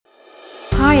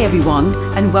Hi everyone,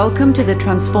 and welcome to the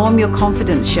Transform Your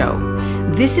Confidence show.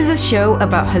 This is a show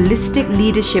about holistic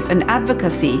leadership and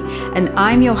advocacy, and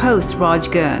I'm your host,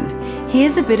 Raj Gurn.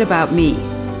 Here's a bit about me.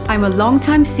 I'm a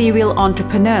longtime serial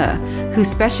entrepreneur who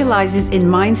specializes in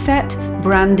mindset,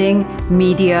 branding,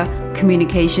 media,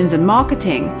 communications, and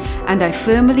marketing, and I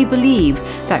firmly believe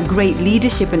that great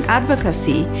leadership and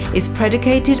advocacy is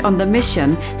predicated on the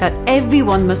mission that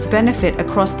everyone must benefit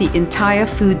across the entire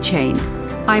food chain.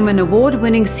 I'm an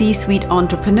award-winning C-suite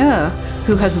entrepreneur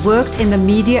who has worked in the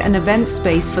media and event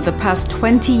space for the past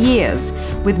 20 years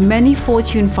with many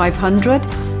Fortune 500,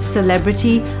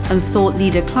 celebrity, and thought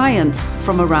leader clients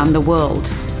from around the world.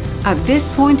 At this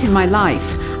point in my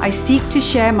life, I seek to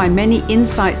share my many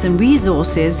insights and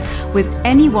resources with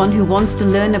anyone who wants to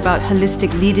learn about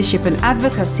holistic leadership and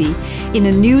advocacy in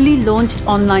a newly launched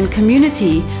online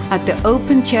community at the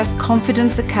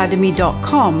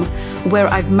openchestconfidenceacademy.com, where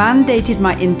I've mandated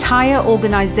my entire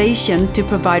organization to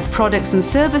provide products and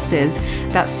services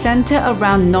that center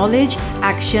around knowledge,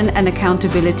 action, and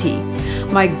accountability.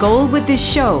 My goal with this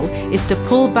show is to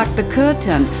pull back the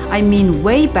curtain, I mean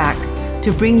way back,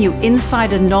 to bring you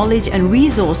insider knowledge and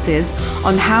resources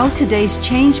on how today's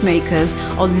change makers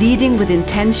are leading with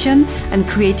intention and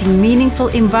creating meaningful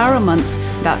environments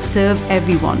that serve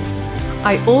everyone.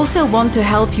 I also want to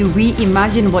help you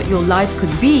reimagine what your life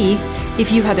could be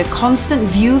if you had a constant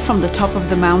view from the top of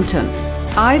the mountain.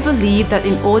 I believe that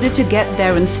in order to get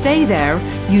there and stay there,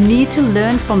 you need to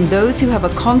learn from those who have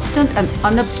a constant and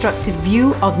unobstructed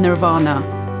view of nirvana.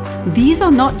 These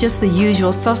are not just the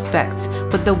usual suspects,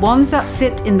 but the ones that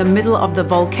sit in the middle of the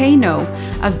volcano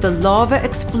as the lava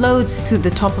explodes through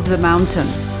the top of the mountain.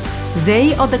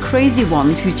 They are the crazy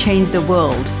ones who change the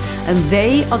world, and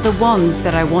they are the ones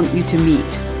that I want you to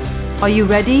meet. Are you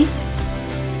ready?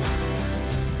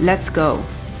 Let's go.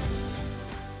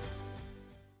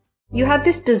 You had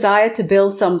this desire to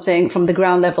build something from the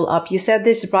ground level up. You said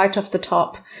this right off the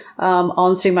top,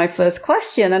 answering my first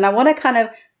question, and I want to kind of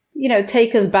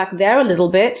take us back there a little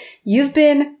bit. You've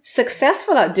been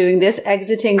successful at doing this,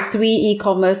 exiting 3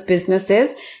 e-commerce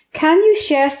businesses. Can you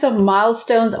share some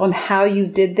milestones on how you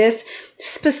did this,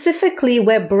 specifically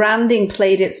where branding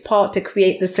played its part to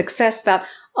create the success that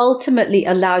ultimately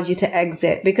allowed you to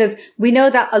exit? Because we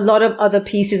know that a lot of other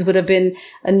pieces would have been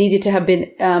needed to have been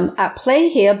at play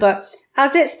here, but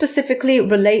as it specifically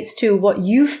relates to what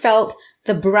you felt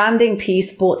the branding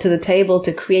piece brought to the table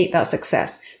to create that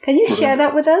success. Can you share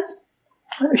that with us?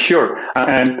 Sure.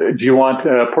 And do you want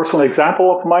a personal example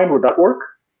of mine? Would that work?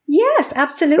 Yes,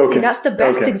 absolutely. Okay. That's the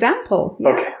best example.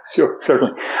 Yeah. Okay, sure,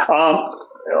 certainly.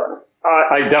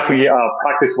 I definitely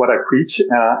practice what I preach,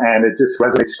 and it just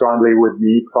resonates strongly with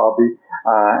me, probably.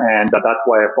 And that's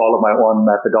why I follow my own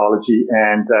methodology.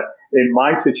 And in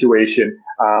my situation,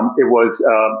 it was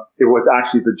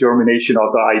actually the germination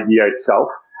of the idea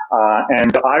itself. And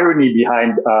the irony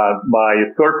behind my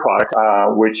third product,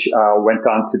 which went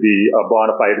on to be a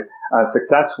bona fide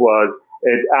success, was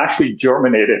it actually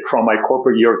germinated from my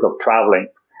corporate years of traveling.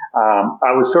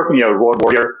 I was certainly a road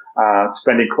warrior,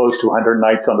 spending close to 100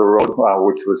 nights on the road,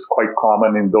 which was quite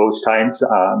common in those times.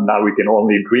 Now we can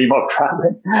only dream of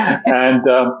traveling. And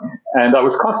I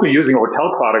was constantly using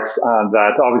hotel products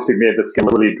that obviously made the skin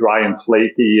really dry and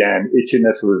flaky, and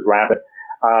itchiness was rampant.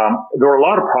 There are a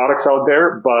lot of products out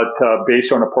there, but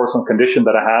based on a personal condition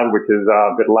that I have, which is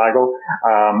vitiligo,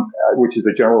 which is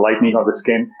the general lightening of the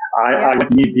skin, I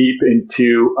went knee deep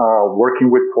into working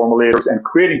with formulators and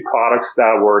creating products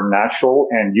that were natural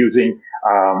and using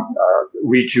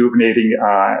rejuvenating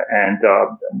and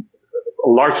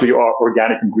largely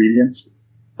organic ingredients.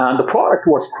 And the product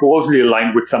was closely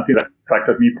aligned with something that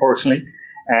affected me personally,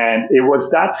 and it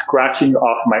was that scratching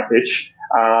off my itch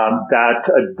that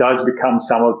does become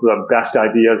some of the best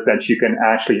ideas that you can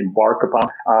actually embark upon,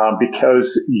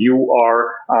 because you are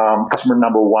customer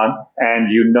number one, and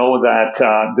you know that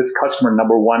this customer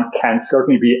number one can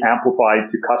certainly be amplified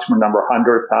to customer number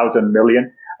 100, 1,000, million,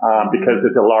 because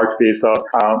it's a large base of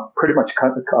pretty much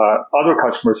other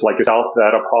customers like yourself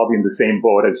that are probably in the same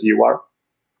boat as you are.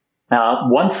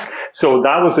 So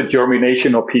that was the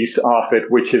germinational piece of it,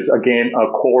 which is again a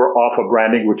core of a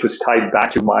branding, which was tied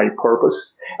back to my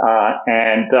purpose.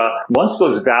 And once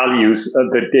those values,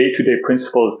 the day-to-day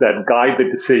principles that guide the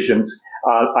decisions,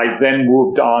 I then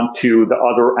moved on to the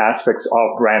other aspects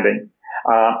of branding.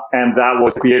 And that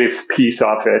was the creative piece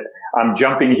of it. I'm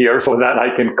jumping here so that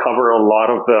I can cover a lot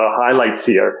of the highlights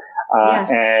here.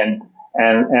 Yes. And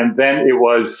then it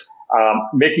was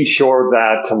making sure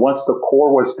that once the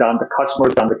core was done, the customer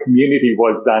was done, the community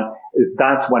was done,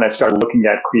 that's when I started looking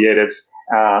at creatives,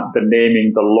 the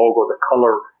naming, the logo, the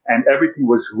color, and everything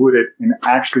was rooted in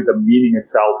actually the meaning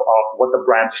itself of what the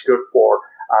brand stood for.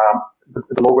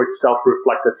 The logo itself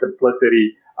reflected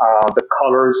simplicity. The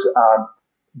colors,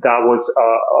 that was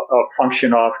a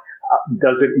function of,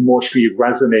 does it emotionally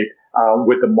resonate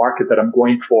with the market that I'm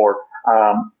going for?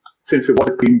 Since it was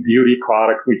a clean beauty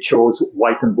product, we chose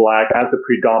white and black as the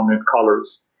predominant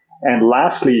colors. And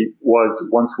lastly was,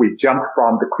 once we jumped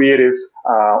from the creatives,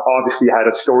 obviously had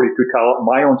a story to tell,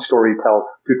 my own story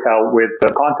to tell with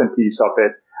the content piece of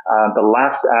it. The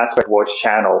last aspect was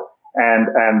channel. And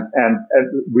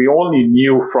we only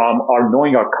knew from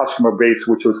knowing our customer base,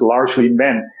 which was largely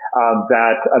men,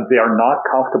 that they are not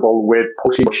comfortable with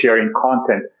posting or sharing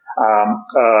content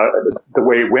the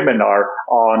way women are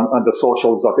on the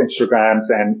socials of Instagrams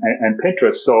and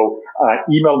Pinterest. So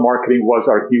email marketing was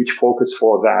our huge focus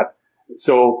for that.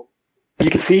 So you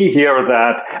can see here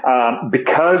that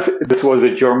because this was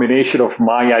a germination of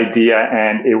my idea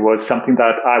and it was something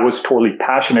that I was totally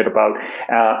passionate about,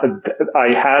 I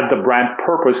had the brand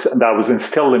purpose that was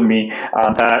instilled in me,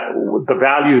 that the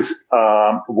values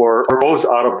arose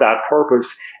out of that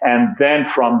purpose. And then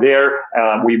from there,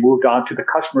 we moved on to the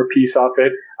customer piece of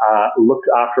it, looked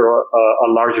after a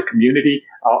larger community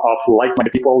of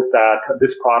like-minded people that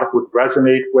this product would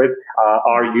resonate with.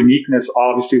 Our uniqueness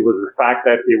obviously was the fact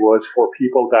that it was for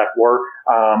people that were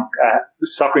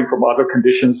suffering from other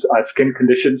conditions, skin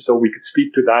conditions, so we could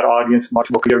speak to that audience much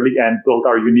more clearly and build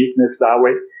our uniqueness that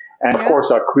way. And of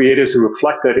course, our creatives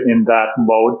reflected in that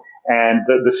mode. And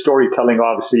the storytelling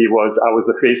obviously was, I was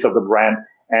the face of the brand.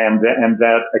 And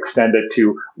that extended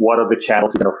to what are the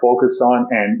channels we're going to focus on,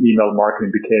 and email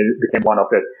marketing became one of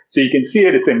it. So you can see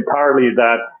it's entirely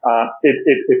that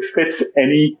it fits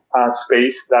any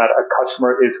space that a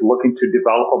customer is looking to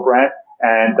develop a brand.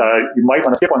 And you might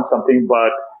want to skip on something,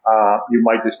 but you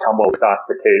might just tumble if that's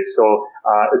the case. So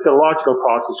it's a logical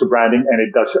process to branding, and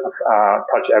it does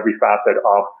touch every facet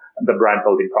of the brand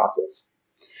building process.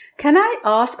 Can I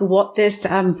ask what this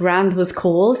brand was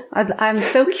called? I'm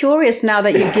so curious now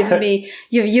that you've given me,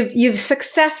 you've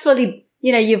successfully,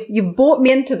 you've brought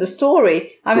me into the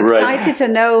story. I'm excited to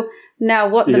know now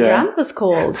what the brand was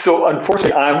called. So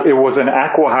unfortunately, it was an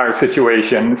acqui-hire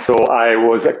situation. So I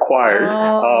was acquired.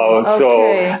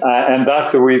 Okay. And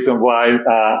that's the reason why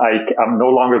I'm no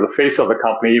longer the face of the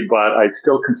company, but I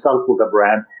still consult with the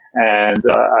brand. And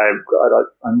I've got,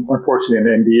 unfortunately,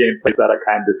 an NDA in place that I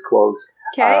can't disclose.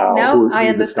 Okay, I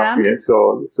understand.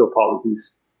 So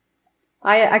apologies.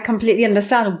 I completely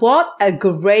understand. What a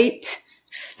great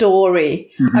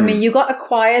story. Mm-hmm. I mean, you got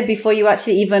acquired before you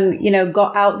actually even,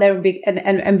 got out there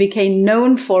and became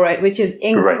known for it, which is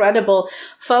incredible.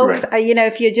 Right. Folks,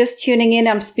 if you're just tuning in,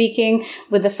 I'm speaking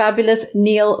with the fabulous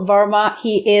Neil Verma.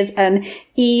 He is an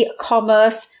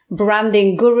e-commerce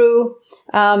branding guru.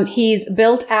 He's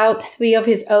built out 3 of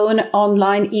his own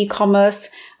online e-commerce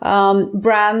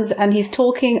brands, and he's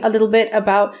talking a little bit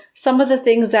about some of the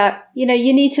things that you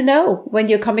need to know when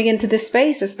you're coming into this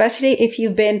space, especially if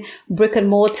you've been brick and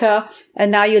mortar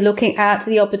and now you're looking at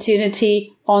the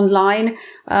opportunity online.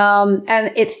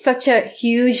 And it's such a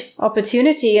huge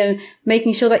opportunity, and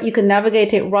making sure that you can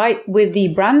navigate it right with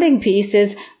the branding piece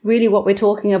is really what we're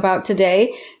talking about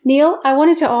today. Neil, I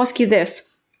wanted to ask you this.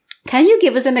 Can you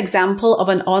give us an example of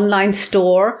an online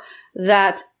store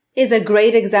that is a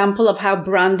great example of how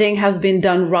branding has been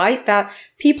done right, that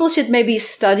people should maybe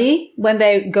study when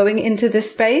they're going into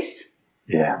this space?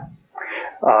 Yeah.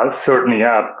 Certainly,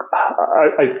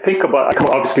 I think about,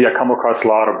 obviously I come across a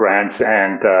lot of brands,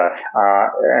 and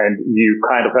you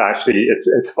kind of actually,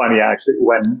 it's funny actually,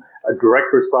 when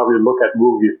directors probably look at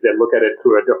movies, they look at it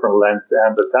through a different lens,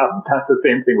 and that's the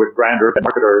same thing with branders and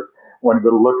marketers. When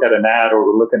we look at an ad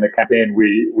or we look at a campaign,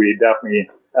 we definitely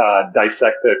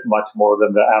dissect it much more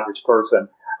than the average person.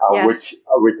 Yes.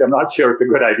 Which I'm not sure it's a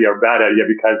good idea or bad idea,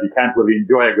 because you can't really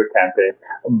enjoy a good campaign.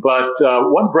 But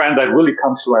one brand that really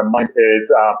comes to my mind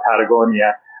is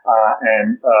Patagonia,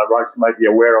 and Raj might be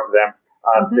aware of them.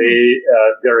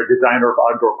 They're a designer of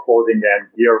outdoor clothing and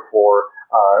gear for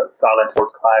silent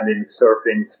sports, climbing,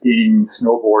 surfing, skiing,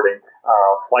 snowboarding,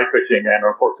 fly fishing, and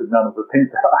of course none of the things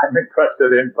that I'm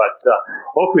interested in. But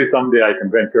hopefully someday I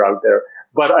can venture out there.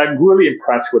 But I'm really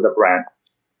impressed with the brand.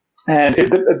 And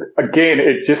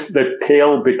the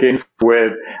tale begins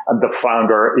with the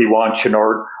founder, Yvon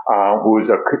Chouinard, who's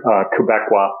a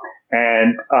Quebecois.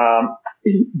 And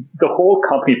the whole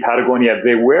company, Patagonia,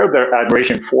 they wear their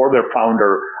admiration for their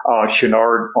founder,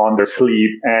 Chouinard, on their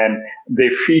sleeve, and they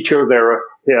feature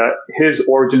his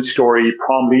origin story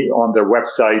prominently on their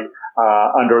website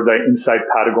under the Inside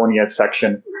Patagonia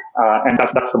section. And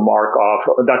that's the mark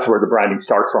of, that's where the branding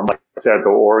starts from. Like I said, the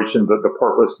origin, the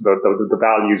purpose, the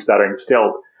values that are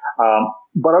instilled.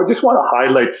 But I just want to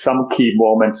highlight some key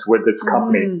moments with this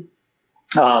company.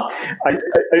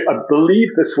 I believe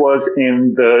this was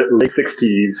in the late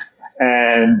 60s,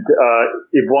 and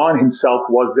Yvon himself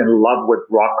was in love with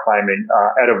rock climbing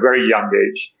at a very young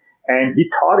age. And he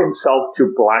taught himself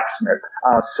to blacksmith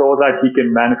so that he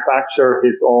can manufacture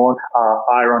his own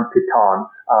iron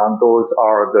pitons. Those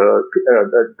are the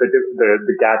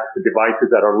devices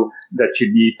that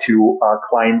you need to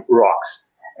climb rocks.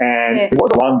 And it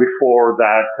was long before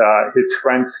that his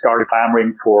friends started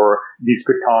clamoring for these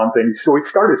pitons, and so he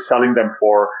started selling them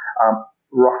for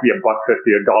roughly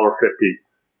 $1.50, $1.50.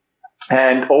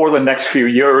 And over the next few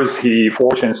years, he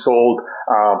forged and sold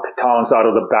pitons out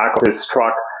of the back of his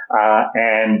truck.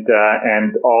 And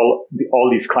all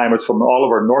these climbers from all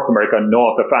over North America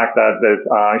know of the fact that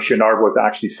Chouinard was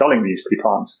actually selling these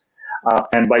pitons.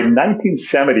 And by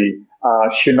 1970,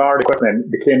 Chouinard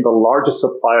Equipment became the largest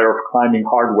supplier of climbing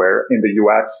hardware in the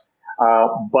U.S.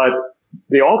 But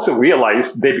they also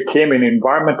realized they became an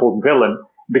environmental villain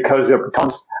because their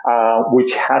pitons,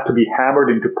 which had to be hammered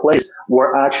into place,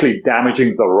 were actually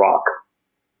damaging the rock.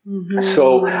 Mm-hmm.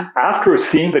 So after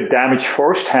seeing the damage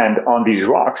firsthand on these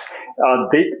rocks,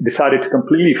 they decided to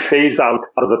completely phase out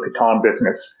of the piton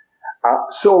business.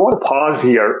 So I want to pause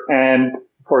here and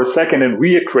for a second and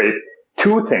reiterate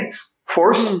two things.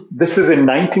 First, this is in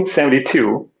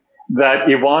 1972 that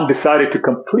Yvon decided to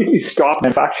completely stop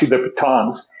manufacturing the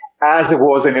pitons as it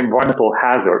was an environmental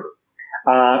hazard.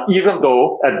 Even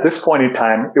though at this point in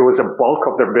time, it was a bulk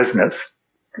of their business.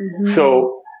 Mm-hmm.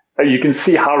 So you can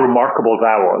see how remarkable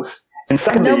that was. And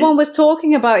secondly, no one was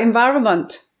talking about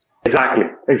environment. Exactly.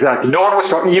 No one was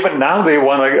talking. Even now, they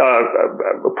want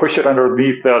to push it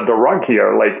underneath the rug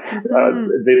here.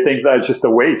 They think that's just a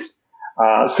waste.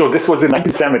 So this was in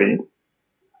 1970.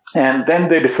 And then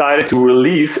they decided to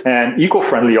release an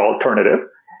eco-friendly alternative.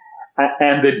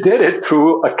 And they did it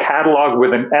through a catalog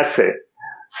with an essay.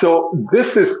 So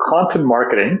this is content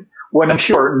marketing when I'm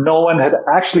sure no one had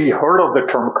actually heard of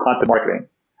the term content marketing.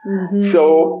 Mm-hmm.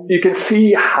 So you can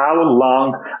see how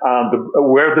long,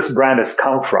 where this brand has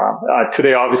come from.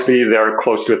 Today, obviously, there are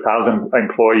close to 1,000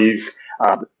 employees,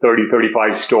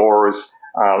 35 stores,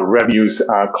 revenues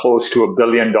close to $1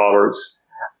 billion.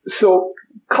 So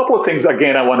a couple of things,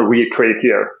 again, I want to reiterate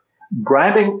here.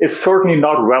 Branding is certainly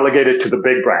not relegated to the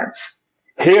big brands.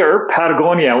 Here,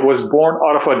 Patagonia was born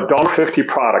out of a $1.50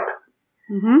 product.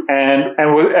 Mm-hmm.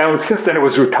 And since then, it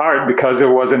was retired because it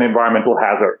was an environmental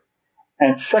hazard.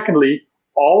 And secondly,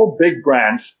 all big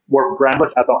brands were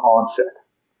brandless at the onset.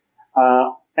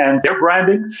 And their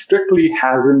branding strictly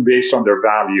has been based on their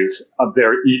values, of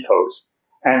their ethos,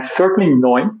 and certainly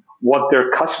knowing what their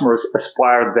customers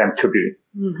aspire them to be.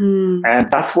 Mm-hmm.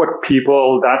 And that's what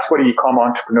e-com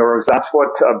entrepreneurs, that's what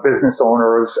business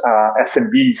owners,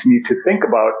 SMBs need to think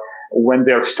about when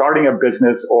they're starting a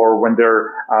business or when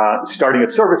they're starting a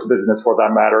service business for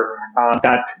that matter,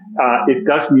 that it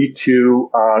does need to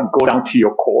go down to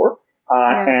your core.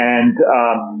 And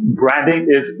branding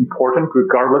is important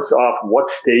regardless of what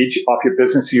stage of your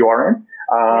business you are in.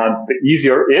 The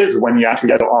easier is when you actually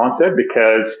get the onset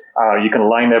because you can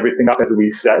line everything up as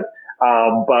we said.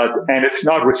 And it's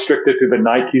not restricted to the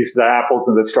Nikes, the Apples,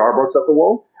 and the Starbucks of the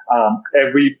world.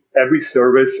 Every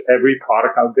service, every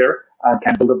product out there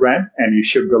can build a brand, and you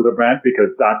should build a brand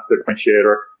because that's the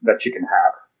differentiator that you can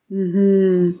have.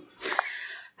 Mm-hmm.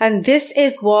 And this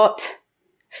is what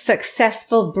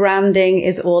successful branding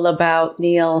is all about,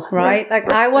 Neil, right?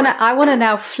 I want to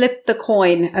now flip the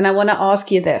coin and I want to ask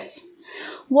you this.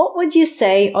 What would you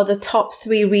say are the top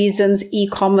 3 reasons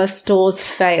e-commerce stores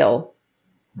fail?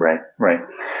 Right.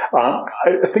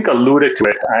 I think I alluded to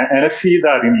it, and I see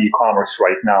that in e-commerce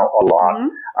right now a lot,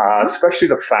 especially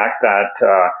the fact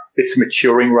that it's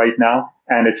maturing right now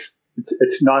and it's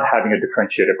not having a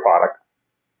differentiated product.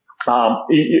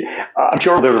 I'm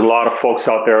sure there's a lot of folks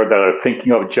out there that are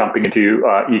thinking of jumping into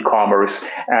e-commerce,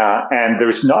 and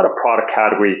there's not a product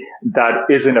category that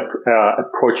isn't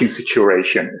approaching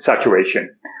saturation.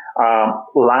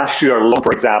 Last year alone,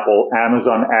 for example,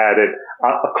 Amazon added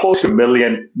close to 1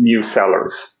 million new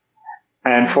sellers.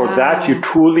 And for that, you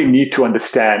truly need to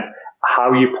understand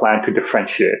how you plan to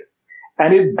differentiate.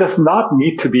 And it does not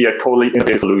need to be a totally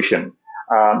innovative solution.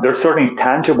 There are certain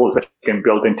intangibles that you can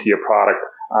build into your product.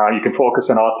 You can focus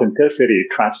on authenticity,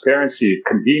 transparency,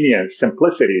 convenience,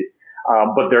 simplicity,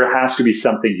 but there has to be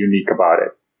something unique about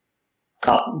it.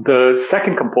 The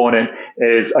second component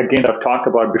is, again, I've talked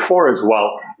about before as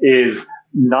well, is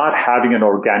not having an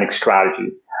organic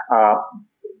strategy.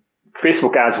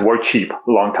 Facebook ads were cheap a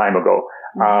long time ago.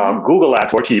 Google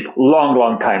ads were cheap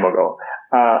long time ago.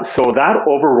 So that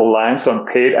over-reliance on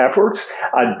paid efforts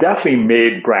definitely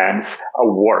made brands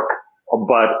work.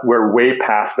 But we're way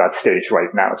past that stage right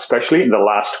now, especially in the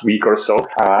last week or so.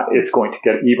 It's going to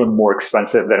get even more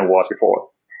expensive than it was before.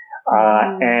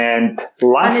 And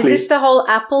lastly, and is this the whole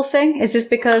Apple thing? Is this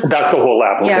because that's the whole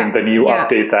Apple thing, the new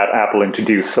update that Apple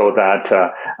introduced, so that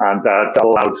that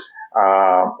allows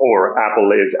or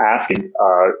Apple is asking,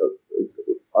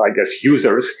 I guess,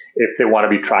 users if they want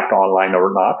to be tracked online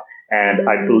or not. And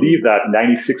I believe that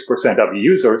 96% of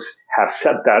users have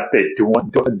said that they do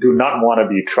not want to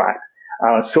be tracked.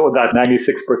 So that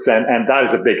 96%, and that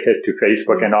is a big hit to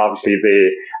Facebook. And obviously they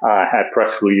had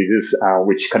press releases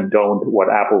which condoned what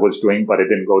Apple was doing, but it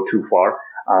didn't go too far.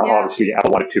 Obviously,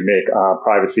 Apple wanted to make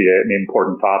privacy an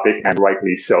important topic, and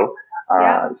rightly so.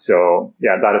 So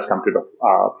that has come to the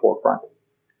forefront.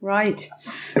 Right.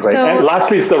 So, and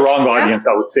lastly, it's the wrong audience.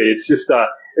 I would say it's just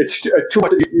it's too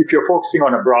much. If you're focusing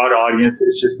on a broad audience,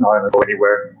 it's just not going to go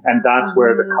anywhere. And that's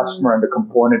where the customer and the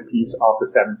component piece of the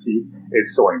 7 C's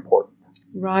is so important.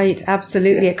 Right.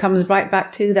 Absolutely. It comes right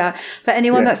back to that. For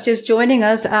anyone that's just joining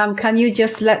us, can you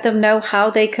just let them know how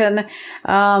they can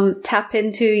tap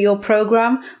into your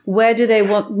program? Where do they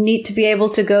need to be able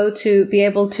to go to be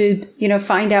able to,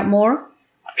 find out more?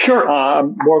 Sure.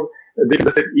 They can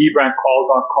visit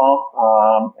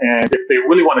ebrandcall.com, and if they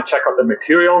really want to check out the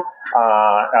material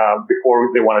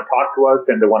before they want to talk to us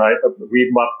and they want to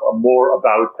read more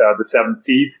about the 7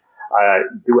 C's, I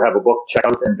do have a book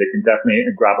checkout, and they can definitely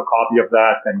grab a copy of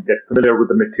that and get familiar with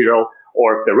the material.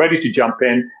 Or if they're ready to jump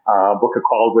in, book a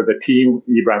call with the team,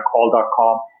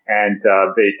 ebrandcall.com, and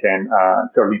they can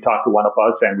certainly talk to one of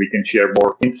us, and we can share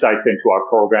more insights into our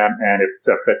program and if it's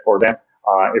a fit for them.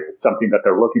 If it's something that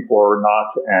they're looking for or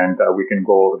not, and we can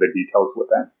go over the details with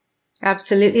them.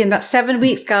 Absolutely. And that's 7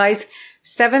 weeks, guys.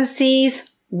 7 C's,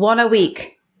 1 a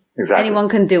week. Exactly. Anyone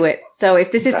can do it. So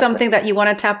if this is something that you want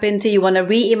to tap into, you want to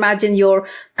reimagine your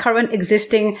current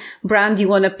existing brand, you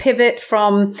want to pivot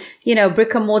from,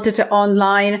 brick and mortar to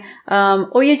online,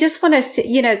 or you just want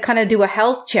to, kind of do a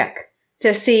health check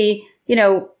to see,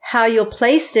 how you're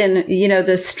placed in,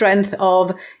 the strength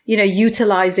of,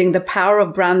 utilizing the power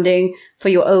of branding for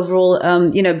your overall,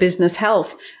 business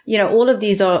health. All of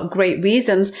these are great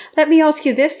reasons. Let me ask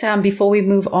you this, before we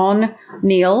move on,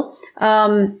 Neil.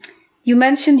 You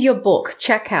mentioned your book,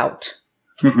 Checkout,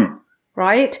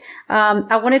 right?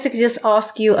 I wanted to just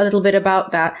ask you a little bit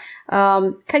about that.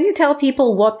 Can you tell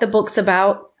people what the book's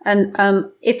about and,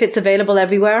 if it's available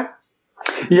everywhere?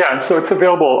 Yeah, so it's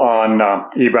available on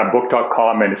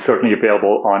ebrandbook.com, and it's certainly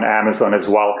available on Amazon as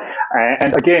well.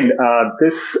 And again,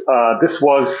 this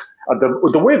was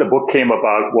the way the book came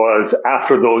about was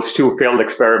after those 2 failed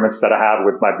experiments that I had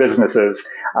with my businesses,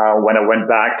 when I went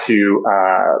back to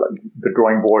the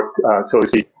drawing board, so to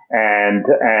speak, and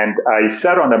I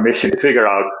set on a mission to figure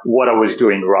out what I was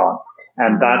doing wrong.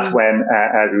 And that's when,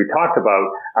 as we talked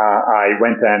about, I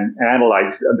went and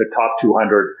analyzed the top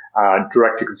 200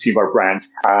 direct-to-consumer brands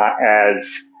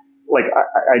as, like,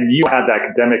 I knew I had the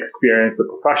academic experience, the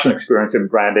professional experience in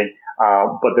branding,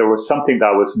 but there was something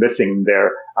that was missing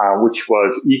there, which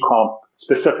was e-com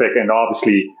specific, and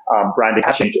obviously branding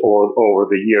has changed over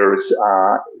the years,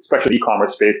 especially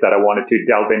e-commerce space that I wanted to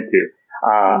delve into.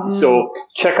 So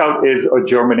Checkout is a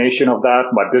germination of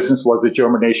that. My business was a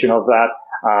germination of that.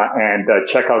 And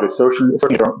Checkout is certainly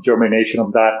a germination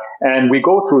of that. And we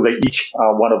go through each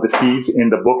one of the C's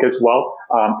in the book as well,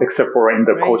 except for in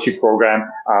the coaching program.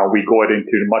 We go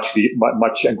into much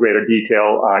greater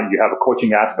detail. You have a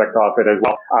coaching aspect of it as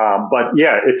well. But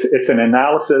yeah, it's an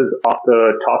analysis of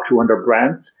the top 200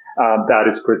 brands that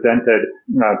is presented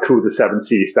through the 7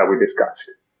 C's that we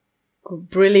discussed.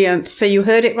 Brilliant. So you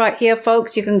heard it right here,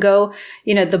 folks. You can go,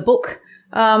 the book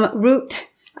route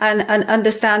and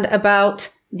understand about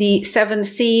the 7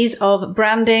 C's of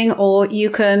branding, or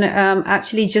you can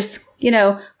actually just,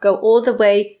 go all the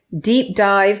way, deep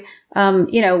dive,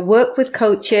 work with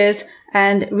coaches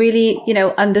and really,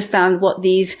 understand what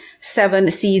these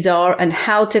 7 C's are and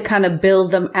how to kind of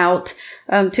build them out,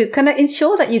 to kind of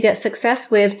ensure that you get success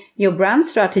with your brand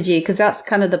strategy, because that's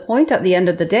kind of the point at the end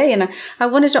of the day. And I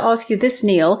wanted to ask you this,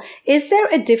 Neil, is there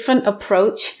a different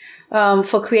approach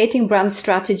for creating brand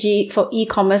strategy for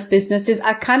e-commerce businesses?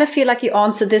 I kind of feel like you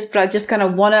answered this, but I just kind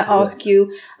of want to ask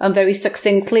you very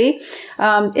succinctly.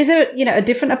 Is there, a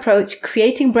different approach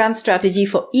creating brand strategy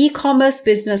for e-commerce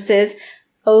businesses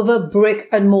over brick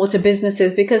and mortar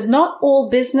businesses? Because not all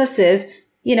businesses,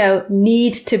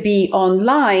 need to be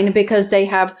online because they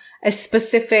have a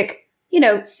specific,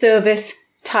 service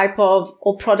type of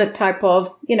or product type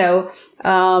of,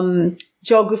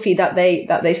 geography that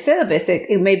they service.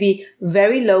 It may be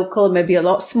very local, maybe a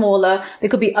lot smaller. There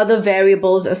could be other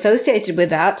variables associated with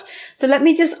that. So let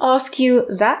me just ask you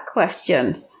that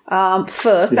question.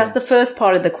 First, that's the first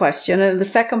part of the question. And the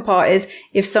second part is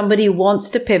if somebody wants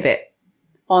to pivot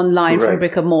online from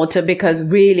brick and mortar, because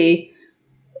really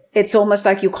it's almost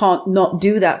like you can't not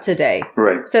do that today.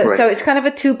 Right. So it's kind of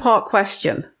a two-part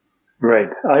question. Right.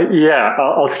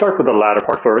 I'll start with the latter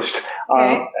part first.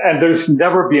 Okay. And there's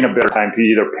never been a better time to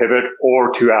either pivot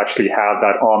or to actually have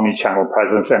that omni-channel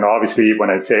presence. And obviously, when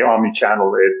I say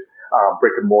omni-channel, it's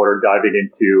brick and mortar diving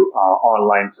into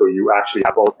online. So you actually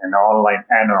have both an online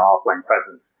and an offline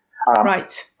presence.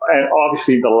 Right. And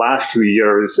obviously, in the last 2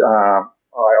 years, I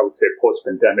would say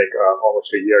post-pandemic,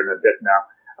 almost a year and a bit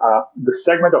now, the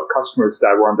segment of customers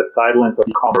that were on the sidelines of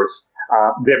e-commerce,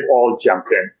 they've all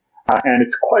jumped in. And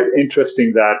it's quite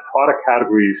interesting that product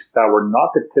categories that were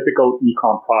not the typical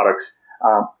e-com products,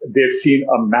 they've seen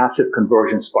a massive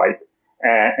conversion spike.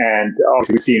 And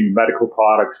obviously we've seen medical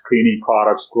products, cleaning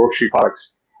products, grocery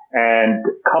products, and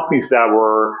companies that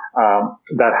were,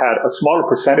 that had a smaller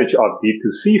percentage of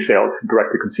D2C sales,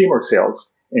 direct to consumer sales.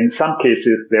 In some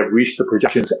cases, they've reached the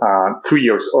projections 3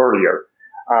 years earlier.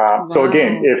 Wow. So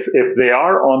again, if they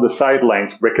are on the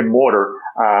sidelines, brick and mortar,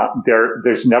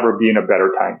 there's never been a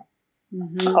better time.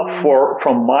 Mm-hmm.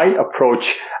 From my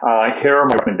approach, here are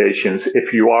my recommendations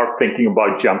if you are thinking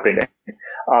about jumping in.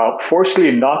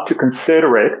 Firstly, not to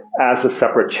consider it as a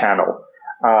separate channel.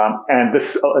 And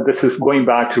this is going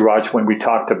back to Raj when we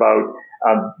talked about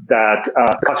that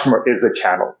the customer is a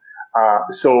channel.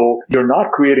 So you're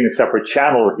not creating a separate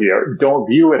channel here. Don't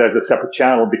view it as a separate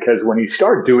channel, because when you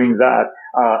start doing that,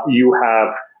 you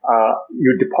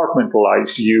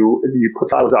departmentalized, you put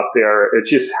files up there. It's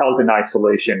just held in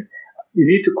isolation. You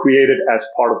need to create it as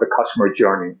part of the customer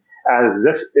journey, as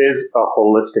this is a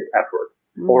holistic effort.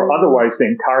 Mm-hmm. Or otherwise, the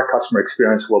entire customer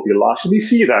experience will be lost. And you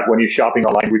see that when you're shopping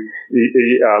online.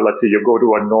 Let's say you go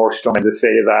to a Nordstrom and they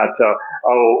say that,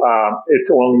 it's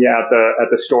only at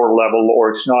the store level,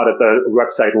 or it's not at the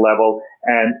website level.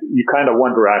 And you kind of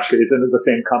wonder, actually, isn't it the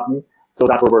same company? So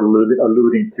that's what we're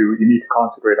alluding to. You need to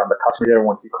concentrate on the customer there.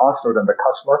 Once you concentrate on the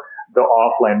customer, the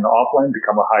offline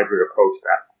become a hybrid approach to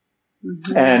that.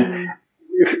 Mm-hmm. And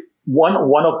one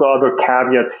of the other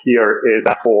caveats here is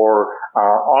that for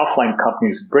offline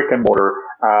companies, brick and mortar,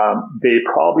 they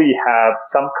probably have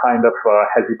some kind of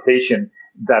hesitation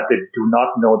that they do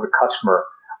not know the customer.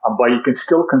 But you can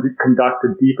still conduct a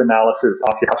deep analysis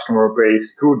of your customer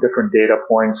base through different data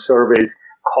points, surveys,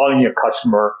 calling your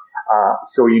customer.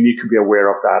 So you need to be aware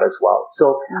of that as well.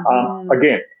 So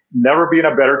again, never been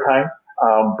a better time.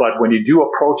 But when you do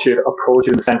approach it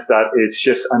in the sense that it's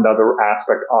just another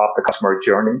aspect of the customer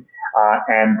journey,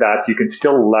 and that you can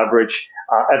still leverage,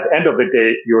 at the end of the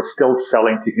day, you're still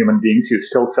selling to human beings. You're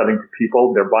still selling to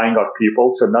people. They're buying off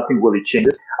people. So nothing really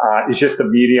changes. It's just the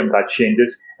medium that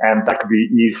changes, and that could be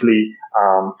easily,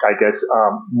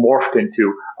 morphed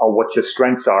into what your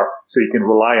strengths are. So you can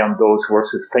rely on those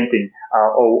versus thinking,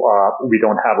 we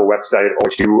don't have a website, or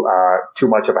it's too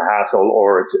much of a hassle,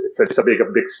 or it's a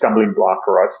big stumbling block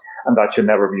for us. And that should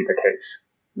never be the case.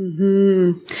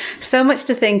 Mm-hmm. So much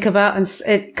to think about, and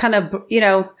it kind of,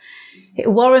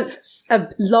 it warrants a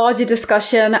larger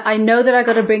discussion. I know that I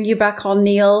got to bring you back on,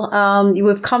 Neil.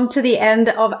 We've come to the end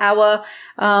of our,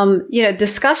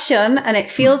 discussion, and it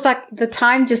feels like the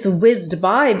time just whizzed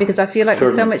by, because I feel like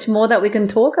There's so much more that we can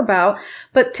talk about.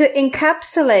 But to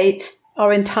encapsulate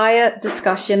our entire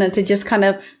discussion and to just kind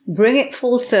of bring it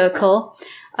full circle,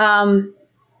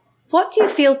 what do you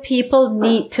feel people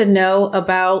need to know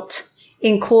about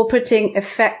incorporating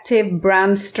effective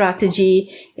brand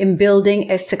strategy in building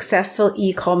a successful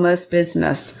e-commerce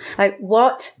business? Like,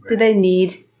 what do they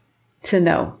need to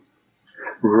know?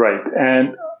 Right.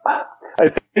 And I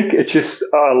think it's just,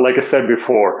 like I said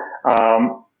before,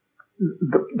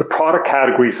 the product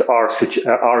categories are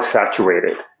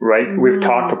saturated, right? Mm-hmm. We've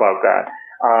talked about that.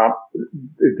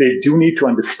 They do need to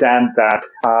understand that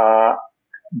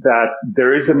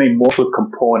there is an emotional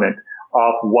component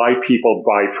of why people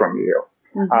buy from you.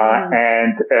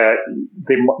 Mm-hmm.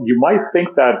 You might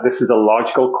think that this is a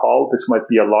logical call. This might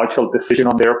be a logical decision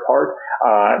on their part,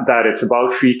 that it's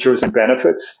about features and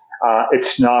benefits.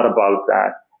 It's not about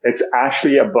that. It's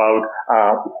actually about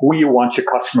who you want your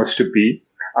customers to be.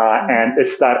 And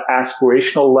it's that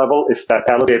aspirational level, it's that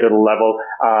elevated level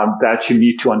that you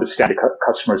need to understand the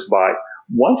customers by.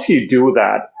 Once you do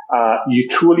that, you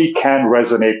truly can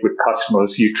resonate with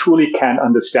customers. You truly can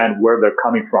understand where they're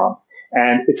coming from.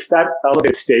 And it's that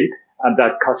elevated state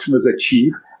that customers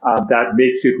achieve that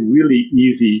makes it really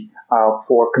easy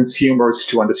for consumers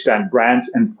to understand brands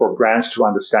and for brands to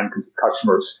understand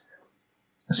customers.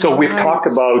 So we've talked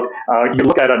about, you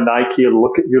look at a Nike, you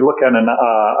look at an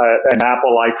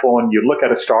Apple iPhone, you look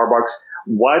at a Starbucks.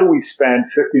 Why do we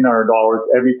spend $1,500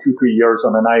 every 2-3 years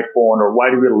on an iPhone? Or why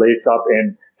do we lace up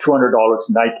in $200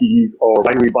 Nikes? Or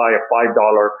why do we buy a $5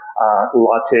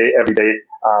 latte every day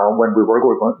when we were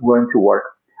going to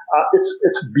work?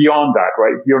 It's beyond that,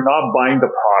 right? You're not buying the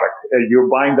product. You're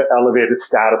buying the elevated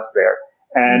status there.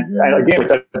 And again,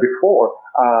 like I said before,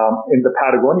 in the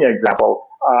Patagonia example,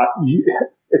 you're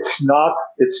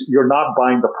not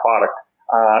buying the product.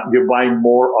 You're buying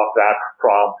more of that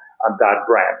from that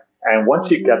brand. And once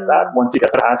you get that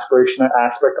aspirational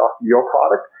aspect of your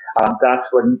product,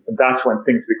 that's when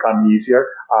things become easier,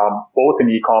 both in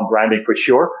e-com branding for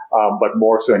sure, but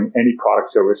more so in any product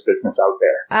service business out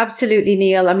there. Absolutely,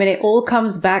 Neil. I mean, it all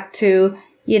comes back to,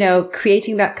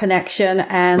 creating that connection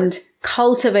and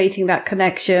cultivating that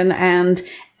connection and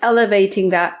elevating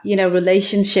that,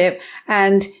 relationship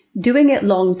and doing it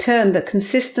long term, the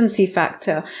consistency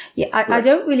factor. Yeah, I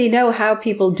don't really know how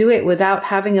people do it without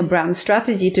having a brand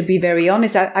strategy, to be very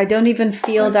honest. I don't even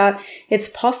feel that it's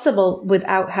possible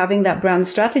without having that brand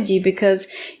strategy, because,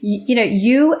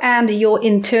 you and your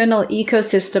internal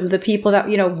ecosystem, the people that,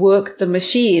 work the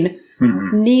machine,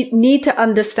 need to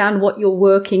understand what you're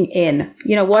working in.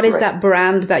 What is that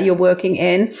brand that you're working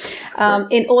in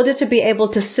order to be able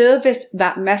to service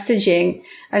that messaging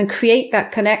and create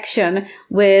that connection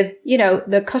with,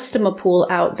 the customer pool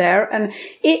out there. And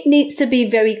it needs to be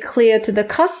very clear to the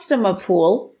customer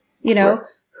pool,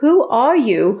 who are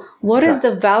you? What is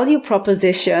the value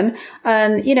proposition?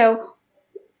 And,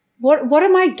 what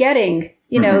am I getting,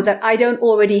 that I don't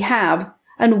already have?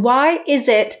 And why is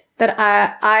it that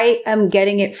I am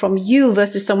getting it from you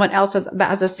versus someone else that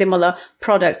has a similar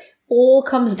product? All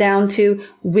comes down to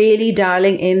really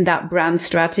dialing in that brand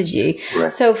strategy.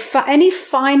 Right. So any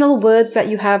final words that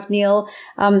you have, Neil,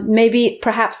 maybe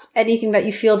perhaps anything that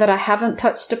you feel that I haven't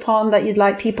touched upon that you'd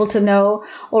like people to know,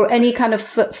 or any kind of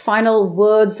final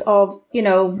words of,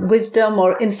 wisdom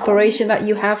or inspiration that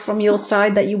you have from your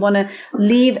side that you want to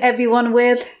leave everyone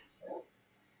with?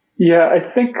 Yeah, I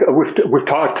think we've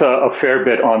talked a fair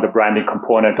bit on the branding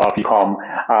component of e-com,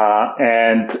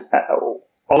 and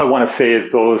all I want to say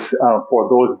is for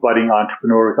those budding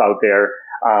entrepreneurs out there,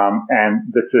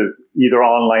 and this is either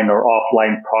online or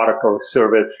offline product or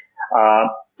service,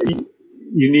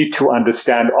 you need to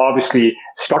understand, obviously,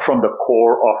 start from the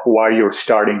core of why you're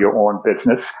starting your own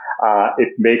business.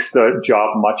 It makes the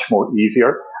job much more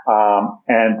easier.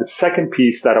 And the second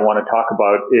piece that I want to talk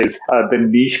about is the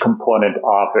niche component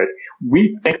of it.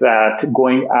 We think that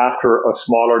going after a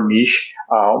smaller niche,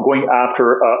 going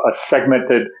after a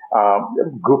segmented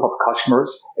group of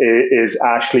customers is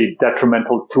actually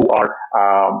detrimental to our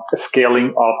scaling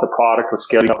of the product or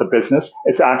scaling of the business.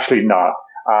 It's actually not.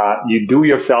 You do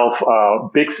yourself a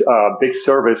big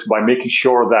service by making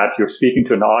sure that you're speaking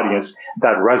to an audience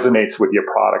that resonates with your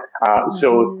product.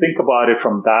 So think about it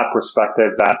from that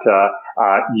perspective, that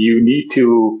you need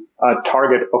to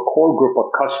target a core group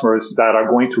of customers that are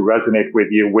going to resonate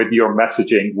with you, with your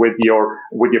messaging, with your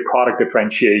product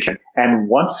differentiation. And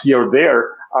once you're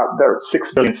there, there are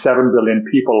 6 billion, 7 billion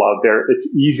people out there. It's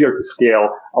easier to scale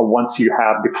once you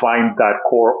have defined that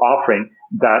core offering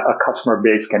that a customer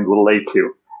base can relate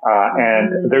to.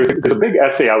 And there's a big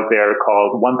essay out there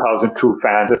called 1,000 True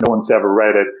Fans, if no one's ever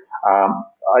read it.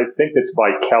 I think it's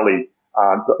by Kelly.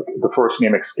 The first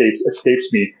name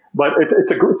escapes me, but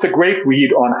it's a great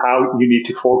read on how you need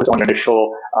to focus on the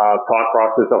initial thought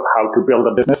process of how to build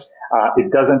a business. It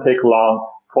doesn't take long.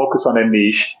 Focus on a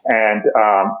niche, and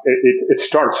it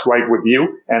starts right with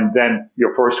you, and then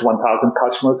your first 1,000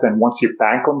 customers. And once you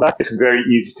bank on that, it's very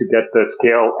easy to get the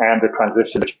scale and the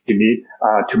transition that you need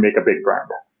to make a big brand.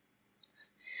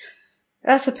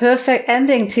 That's a perfect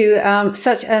ending to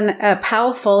such a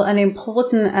powerful and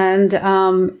important and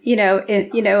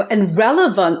and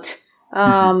relevant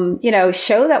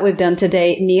show that we've done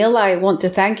today. Neil, I want to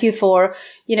thank you for,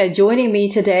 joining me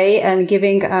today and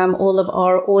giving all of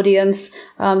our audience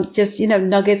just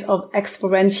nuggets of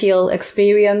experiential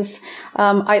experience.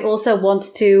 I also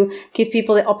want to give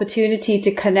people the opportunity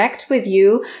to connect with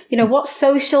you. What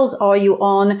socials are you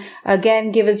on?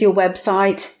 Again, give us your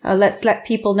website. Let's let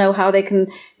people know how they can,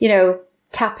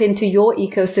 tap into your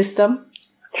ecosystem.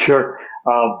 Sure.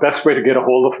 Best way to get a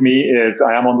hold of me is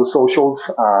I am on the socials.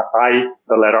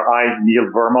 The letter I,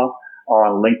 Neil Verma,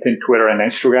 on LinkedIn, Twitter, and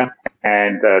Instagram.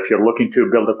 And if you're looking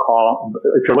to build a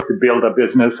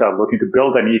business, looking to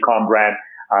build an e-com brand,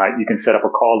 you can set up a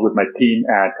call with my team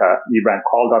at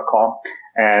ebrandcall.com.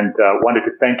 And wanted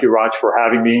to thank you, Raj, for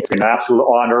having me. It's been an absolute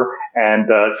honor and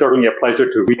certainly a pleasure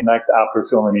to reconnect after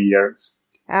so many years.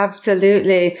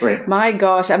 Absolutely. Great. My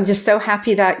gosh, I'm just so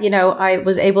happy that, I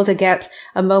was able to get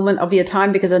a moment of your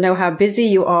time because I know how busy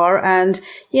you are. And,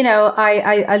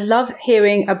 I love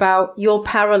hearing about your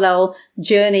parallel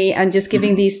journey and just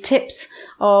giving these tips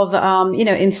of,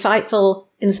 insightful,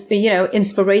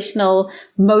 inspirational,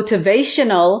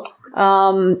 motivational,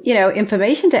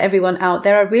 information to everyone out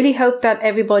there. I really hope that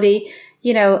everybody,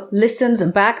 listens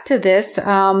back to this,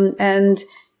 and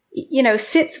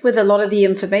sits with a lot of the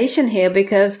information here,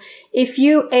 because if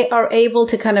you are able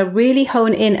to kind of really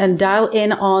hone in and dial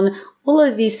in on all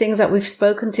of these things that we've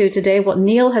spoken to today, what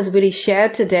Neil has really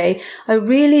shared today, I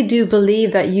really do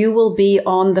believe that you will be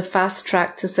on the fast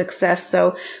track to success.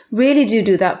 So really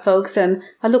do that, folks. And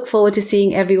I look forward to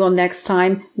seeing everyone next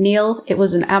time. Neil, it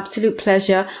was an absolute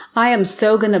pleasure. I am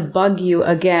so going to bug you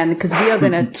again because we are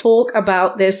going to talk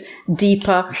about this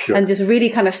deeper and just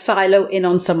really kind of silo in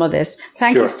on some of this.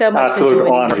 Thank you so much for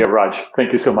joining honor, me. Raj.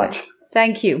 Thank you so much.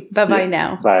 Thank you. Bye-bye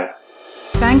now. Bye.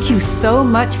 Thank you so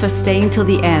much for staying till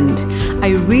the end. I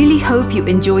really hope you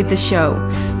enjoyed the show.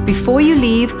 Before you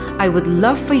leave, I would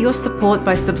love for your support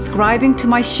by subscribing to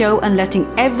my show and letting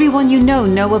everyone you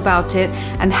know about it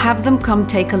and have them come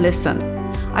take a listen.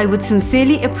 I would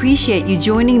sincerely appreciate you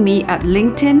joining me at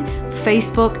LinkedIn,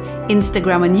 Facebook,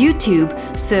 Instagram, and YouTube.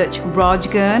 Search Raj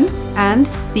Girn and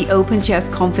the Open Chess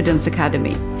Confidence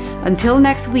Academy. Until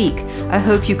next week, I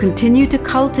hope you continue to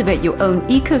cultivate your own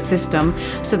ecosystem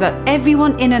so that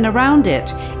everyone in and around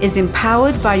it is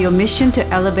empowered by your mission to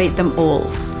elevate them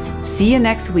all. See you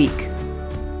next week.